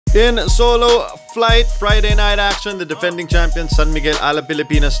In solo flight Friday night action, the defending champion San Miguel Alab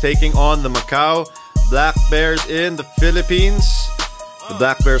Pilipinas taking on the Macau Black Bears in the Philippines. The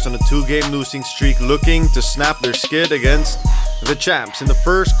Black Bears on a 2-game losing streak, looking to snap their skid against the champs. In the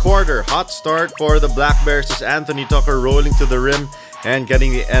first quarter, hot start for the Black Bears as Anthony Tucker rolling to the rim and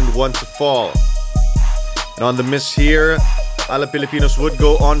getting the end one to fall. And on the miss here, Alab Pilipinas would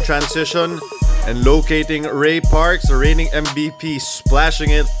go on transition and locating Ray Parks, the reigning MVP,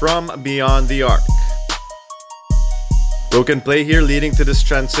 splashing it from beyond the arc. Broken play here leading to this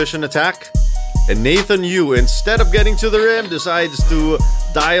transition attack. And Nathan Yu, instead of getting to the rim, decides to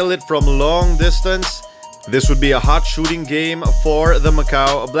dial it from long distance. This would be a hot shooting game for the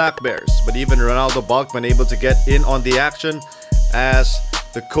Macau Black Bears. But even Ronaldo Balkman able to get in on the action as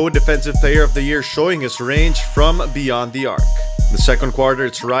the co-defensive player of the year, showing his range from beyond the arc. In the second quarter,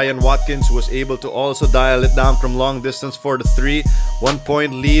 it's Ryan Watkins who was able to also dial it down from long distance for the 3.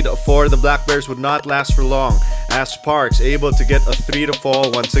 1-point lead for the Black Bears would not last for long as Parks able to get a 3 to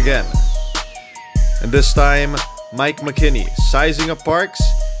fall once again. And this time, Mike McKinney sizing up Parks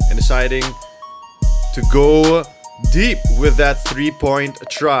and deciding to go deep with that 3-point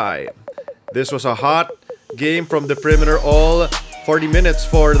try. This was a hot game from the perimeter, all 40 minutes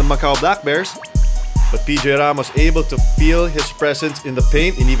for the Macau Black Bears. But PJ Ramos able to feel his presence in the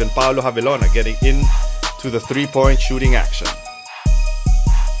paint, and even Paulo Javelona getting into the 3-point shooting action.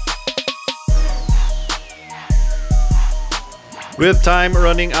 With time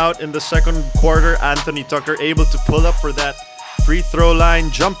running out in the second quarter, Anthony Tucker able to pull up for that free throw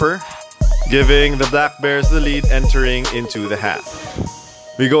line jumper, giving the Black Bears the lead entering into the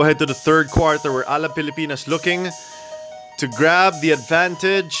half. We go ahead to the third quarter where Alab Pilipinas looking to grab the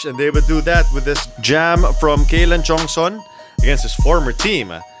advantage, and they would do that with this jam from Kalen Chongson against his former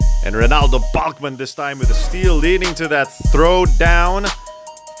team. And Ronaldo Balkman this time with a steal, leading to that throw down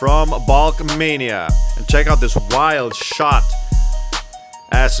from Balkmania. And check out this wild shot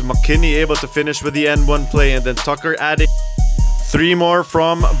as McKinney able to finish with the N1 play, and then Tucker adding 3 more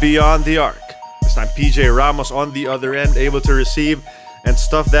from beyond the arc. This time PJ Ramos on the other end able to receive and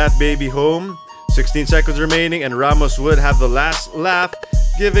stuff that baby home. 16 seconds remaining and Ramos would have the last laugh,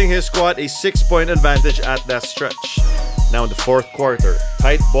 giving his squad a 6-point advantage at that stretch. Now in the fourth quarter,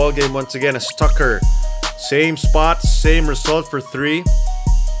 tight ball game once again as Tucker, same spot, same result for 3.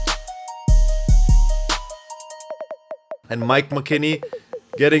 And Mike McKinney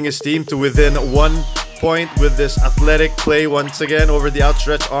getting his team to within 1 point with this athletic play once again over the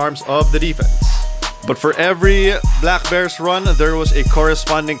outstretched arms of the defense. But for every Black Bears run, there was a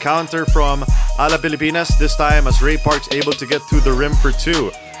corresponding counter from Alab Pilipinas, this time as Ray Parks able to get to the rim for 2.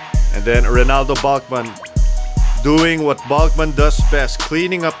 And then Ronaldo Balkman doing what Balkman does best,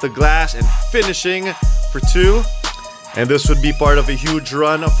 cleaning up the glass and finishing for 2. And this would be part of a huge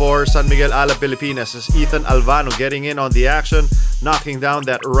run for San Miguel Alab Pilipinas as Ethan Alvano getting in on the action, knocking down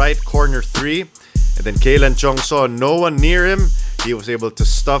that right corner 3. And then Kalen Chongson, no one near him, he was able to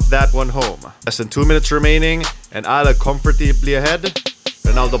stuff that one home. Less than 2 minutes remaining and Alab comfortably ahead.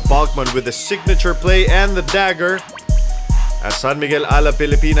 Ronaldo Balkman with the signature play and the dagger as San Miguel Alab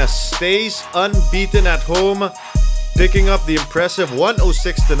Pilipinas stays unbeaten at home, picking up the impressive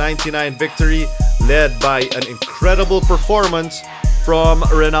 106-99 victory, led by an incredible performance from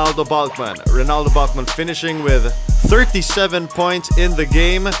Ronaldo Balkman. Ronaldo Balkman finishing with 37 points in the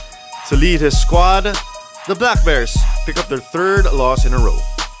game to lead his squad. The Black Bears pick up their 3rd loss in a row.